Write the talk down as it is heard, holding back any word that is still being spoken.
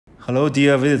Hello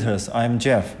dear visitors, I'm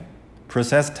Jeff,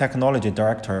 Process Technology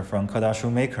Director from KEDA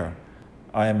SUREMAKER.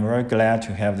 I am very glad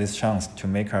to have this chance to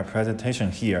make a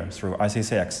presentation here through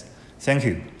ICCX. Thank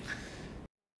you.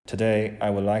 Today, I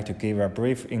would like to give a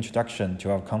brief introduction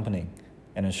to our company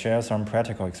and share some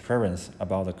practical experience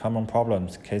about the common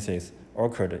problems cases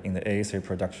occurred in the AAC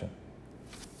production.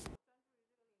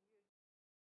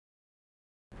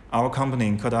 Our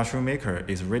company, KEDA SUREMAKER,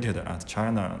 is rated as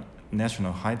China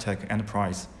National High-Tech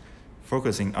Enterprise,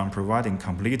 focusing on providing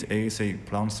complete AAC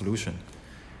plant solution.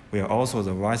 We are also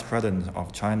the Vice President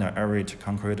of China Average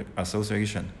Concrete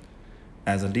Association.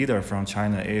 As a leader from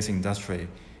China AAC industry,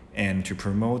 and to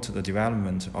promote the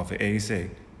development of AAC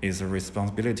is a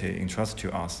responsibility entrusted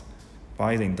to us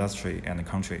by the industry and the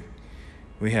country.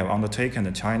 We have undertaken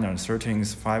the China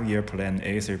 13th 5-year plan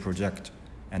AAC project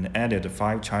and added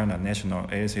 5 China national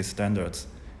AAC standards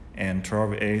and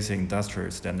 12 AAC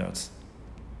industry standards.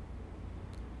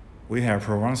 We have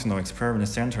Provincial Experiment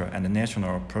Center and the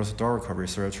National Postdoctoral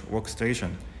Research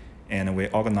Workstation, and we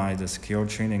organize the skill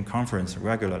training conference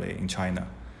regularly in China.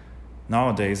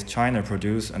 Nowadays, China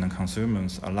produces and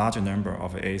consumes a large number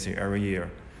of AAC every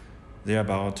year. There are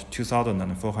about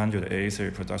 2,400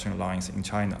 AAC production lines in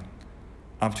China.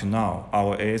 Up to now,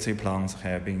 our AAC plants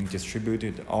have been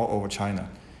distributed all over China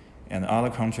and other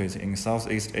countries in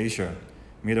Southeast Asia,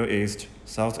 Middle East,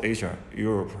 South Asia,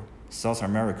 Europe, South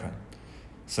America.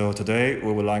 So today,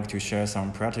 we would like to share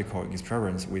some practical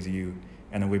experience with you,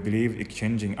 and we believe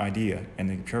exchanging idea and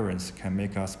experience can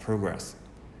make us progress.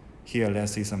 Here,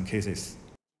 let's see some cases.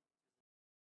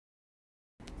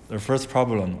 The first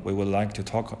problem we would like to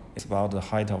talk is about the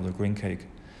height of the green cake.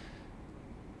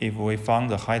 If we found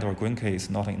the height of green cake is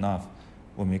not enough,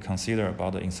 we may consider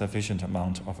about the insufficient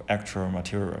amount of actual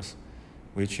materials,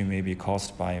 which may be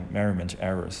caused by measurement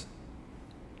errors.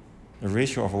 The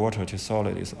ratio of water to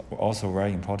solid is also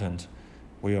very important.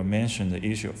 We will mention the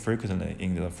issue frequently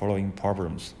in the following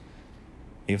problems.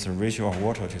 If the ratio of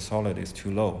water to solid is too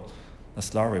low, the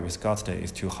slurry viscosity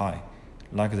is too high.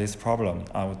 Like this problem,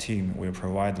 our team will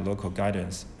provide local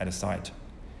guidance at the site.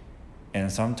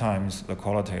 And sometimes the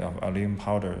quality of aluminum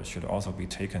powder should also be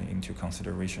taken into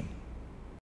consideration.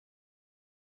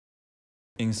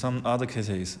 In some other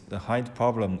cases, the height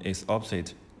problem is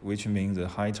opposite, which means the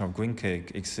height of green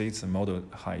cake exceeds the model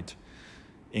height.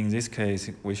 In this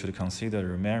case, we should consider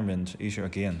the measurement issue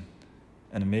again,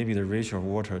 and maybe the ratio of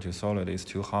water to solid is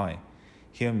too high.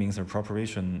 Here means the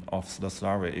proportion of the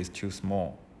slurry is too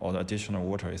small, or the additional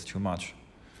water is too much.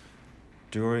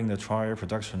 During the trial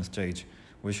production stage,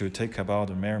 we should take about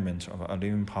the measurement of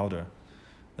aluminum powder.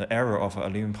 The error of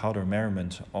aluminum powder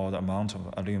measurement or the amount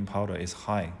of aluminum powder is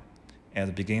high at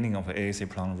the beginning of the AAC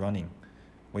plant running.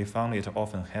 We found it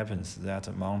often happens that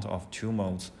the amount of 2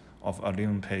 moles of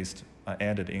aluminum paste are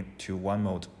added into 1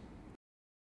 mold.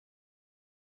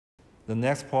 The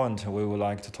next point we would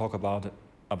like to talk about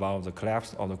the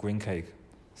collapse of the green cake.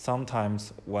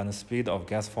 Sometimes when the speed of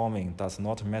gas forming does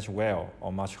not match well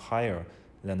or much higher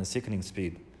than the thickening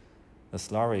speed, the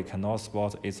slurry cannot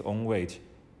support its own weight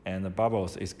and the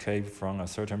bubbles escape from a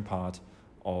certain part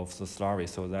of the slurry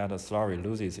so that the slurry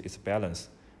loses its balance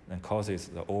and causes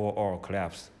the overall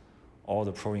collapse, or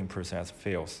the pouring process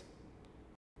fails.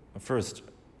 First,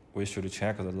 we should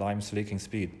check the lime leaking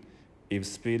speed. If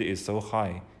speed is so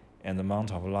high and the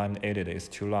amount of lime added is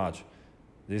too large,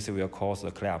 this will cause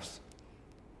the collapse.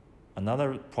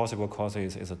 Another possible cause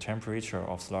is the temperature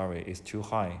of slurry is too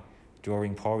high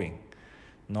during pouring.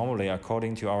 Normally,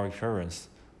 according to our experience,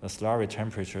 the slurry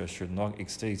temperature should not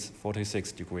exceed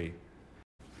 46 degrees.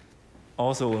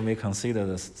 Also, we may consider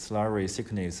the slurry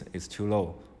thickness is too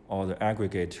low, or the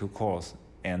aggregate too coarse,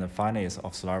 and the fineness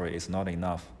of slurry is not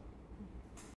enough.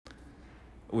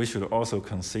 We should also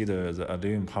consider the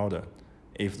aluminum powder.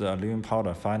 If the aluminum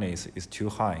powder fineness is too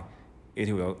high,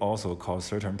 it will also cause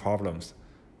certain problems.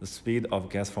 The speed of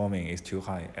gas forming is too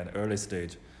high at the early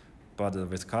stage, but the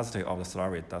viscosity of the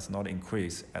slurry does not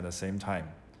increase at the same time.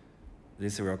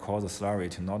 This will cause the slurry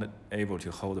to not able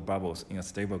to hold the bubbles in a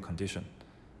stable condition.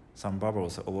 Some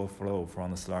bubbles overflow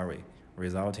from the slurry,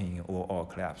 resulting in overall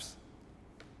collapse.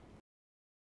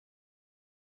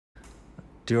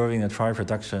 During the trial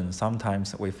production,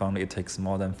 sometimes we found it takes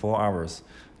more than 4 hours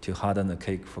to harden the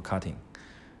cake for cutting.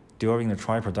 During the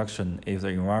trial production, if the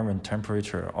environment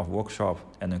temperature of workshop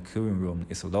and the cooling room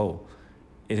is low,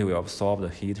 it will absorb the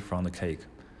heat from the cake.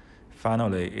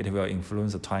 Finally, it will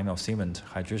influence the time of cement,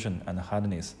 hydration, and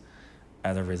hardness.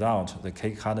 As a result, the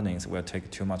cake hardening will take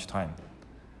too much time.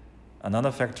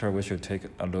 Another factor we should take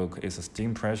a look is the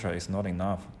steam pressure is not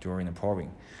enough during the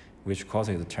pouring, which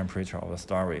causes the temperature of the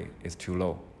slurry is too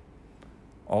low.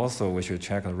 Also, we should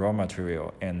check the raw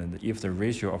material, and if the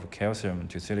ratio of calcium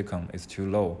to silicon is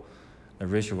too low, the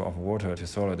ratio of water to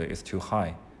solid is too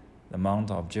high, the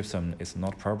amount of gypsum is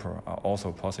not proper are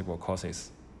also possible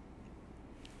causes.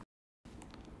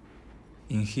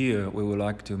 In here, we would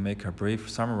like to make a brief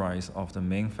summary of the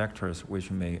main factors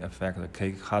which may affect the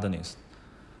cake hardness.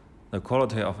 The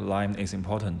quality of lime is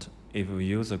important. If we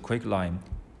use a quick lime,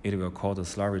 it will cause the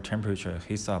slurry temperature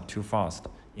heats up too fast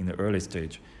in the early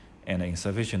stage and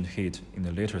insufficient heat in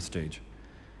the later stage.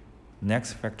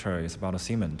 Next factor is about the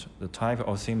cement. The type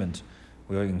of cement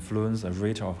will influence the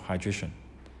rate of hydration.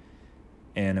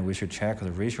 And we should check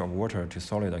the ratio of water to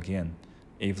solid again.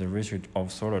 If the ratio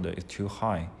of solid is too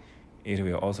high, it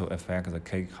will also affect the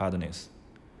cake hardness.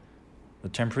 The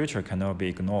temperature cannot be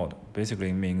ignored,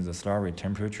 basically means the slurry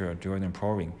temperature during the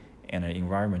pouring and the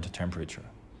environment temperature.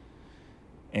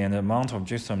 And the amount of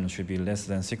gypsum should be less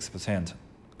than 6%,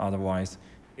 otherwise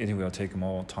it will take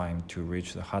more time to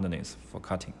reach the hardness for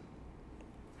cutting.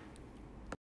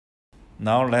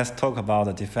 Now let's talk about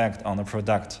the defect on the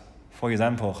product. For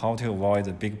example, how to avoid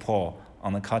the big pore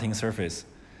on the cutting surface.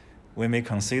 We may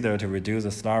consider to reduce the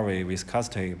slurry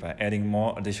viscosity by adding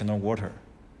more additional water.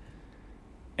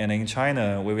 And in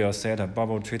China, we will set a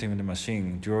bubble treatment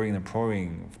machine during the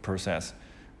pouring process,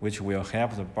 which will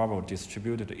help the bubble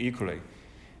distributed equally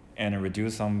and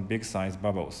reduce some big size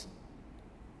bubbles.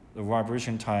 The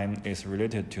vibration time is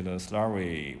related to the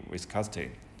slurry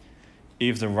viscosity.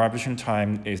 If the vibration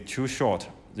time is too short,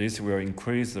 this will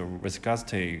increase the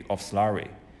viscosity of slurry.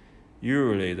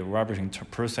 Usually, the vibration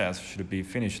process should be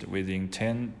finished within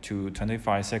 10 to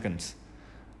 25 seconds.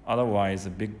 Otherwise, a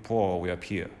big pore will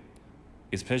appear,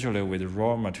 especially with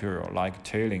raw material like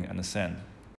tailing and sand.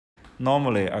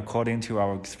 Normally, according to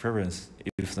our experience,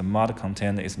 if the mud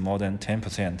content is more than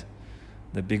 10%,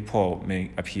 the big pore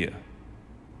may appear.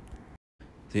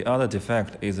 The other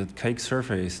defect is the cake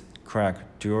surface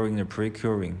crack during the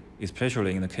pre-curing,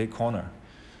 especially in the cake corner.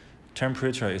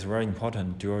 Temperature is very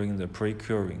important during the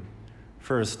pre-curing.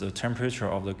 First, the temperature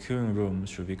of the curing room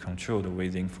should be controlled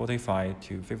within 45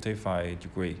 to 55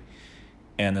 degrees,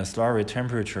 and the slurry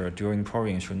temperature during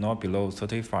pouring should not be below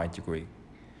 35 degrees.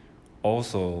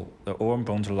 Also, the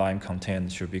overburnt lime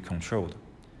content should be controlled,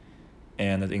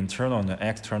 and the internal and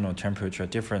external temperature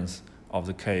difference of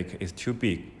the cake is too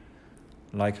big,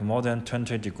 like more than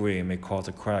 20 degrees may cause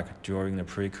a crack during the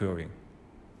pre-curing.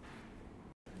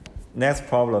 Next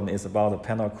problem is about the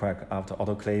panel crack after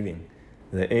autoclaving.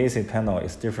 The AAC panel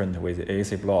is different with the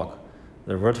AAC block.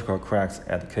 The vertical cracks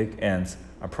at cake ends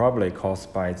are probably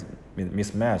caused by the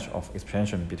mismatch of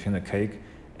expansion between the cake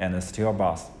and the steel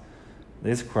bus.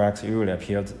 These cracks usually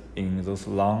appear in those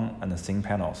long and thin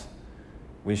panels.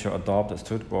 We should adopt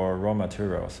suitable raw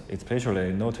materials,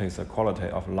 especially notice the quality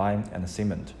of lime and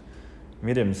cement.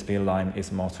 Medium speed lime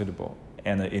is more suitable,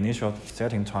 and the initial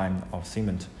setting time of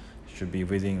cement should be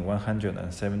within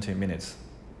 170 minutes.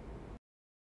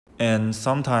 And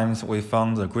sometimes we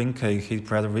found the green cake heat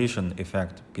preservation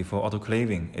effect before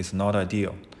autoclaving is not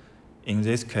ideal. In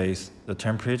this case, the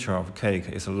temperature of cake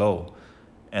is low,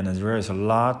 and there is a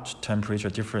large temperature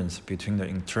difference between the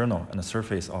internal and the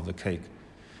surface of the cake,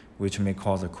 which may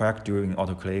cause a crack during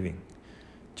autoclaving.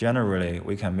 Generally,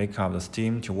 we can make up the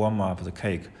steam to warm up the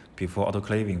cake before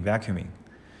autoclaving vacuuming.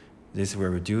 This will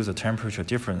reduce the temperature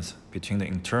difference between the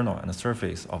internal and the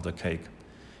surface of the cake.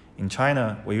 In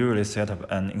China, we usually set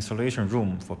up an insulation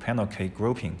room for panel cake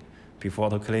groping before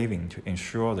autoclaving to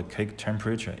ensure the cake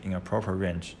temperature in a proper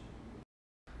range.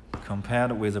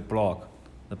 Compared with the block,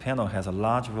 the panel has a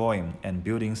large volume and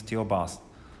built-in steel bus,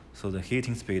 so the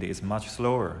heating speed is much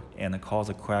slower and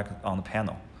causes a crack on the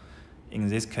panel. In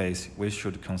this case, we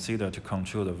should consider to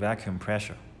control the vacuum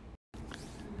pressure.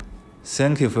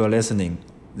 Thank you for listening.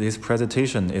 This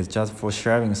presentation is just for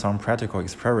sharing some practical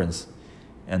experience,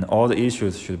 and all the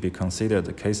issues should be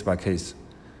considered case by case.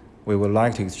 We would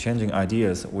like to exchange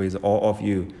ideas with all of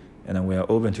you, and we are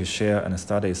open to share and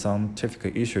study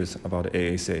scientific issues about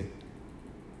AAC.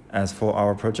 As for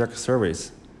our project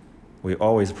service, we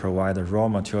always provide a raw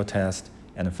material test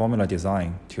and formula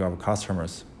design to our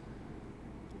customers.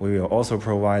 We will also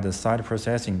provide a site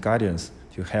processing guidance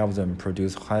to help them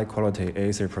produce high-quality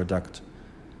AAC product.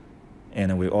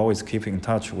 And we always keep in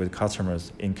touch with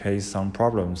customers in case some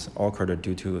problems occurred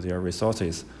due to their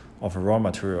resources of raw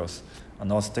materials are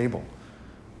not stable.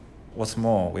 What's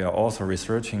more, we are also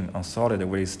researching on solid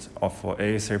waste for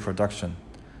AAC production.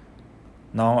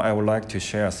 Now I would like to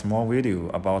share a small video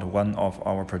about one of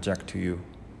our projects to you.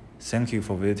 Thank you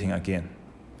for visiting again.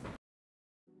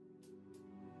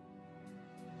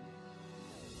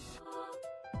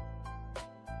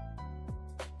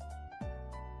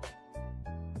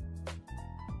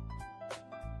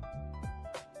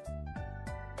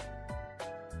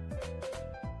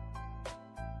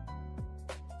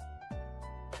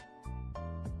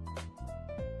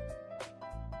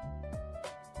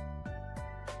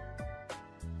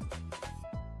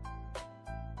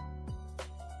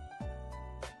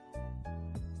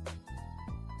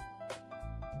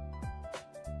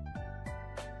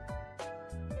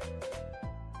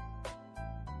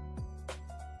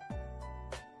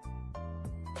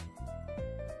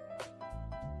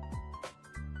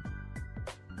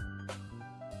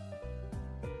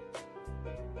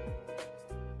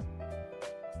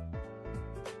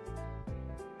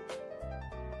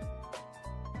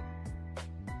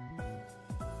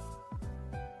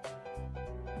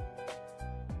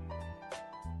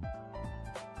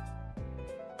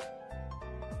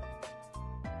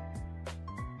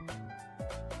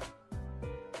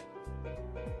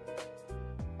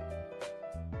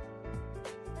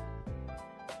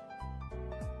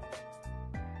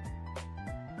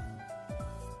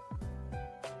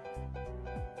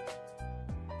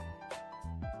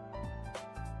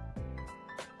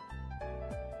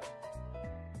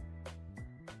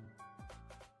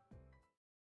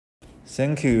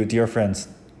 Thank you, dear friends,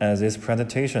 as this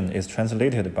presentation is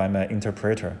translated by my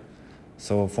interpreter.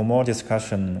 So for more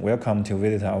discussion, welcome to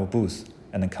visit our booth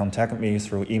and contact me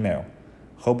through email.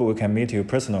 Hope we can meet you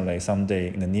personally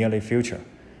someday in the near future.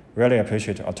 Really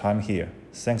appreciate our time here.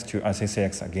 Thanks to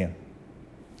ICCX again.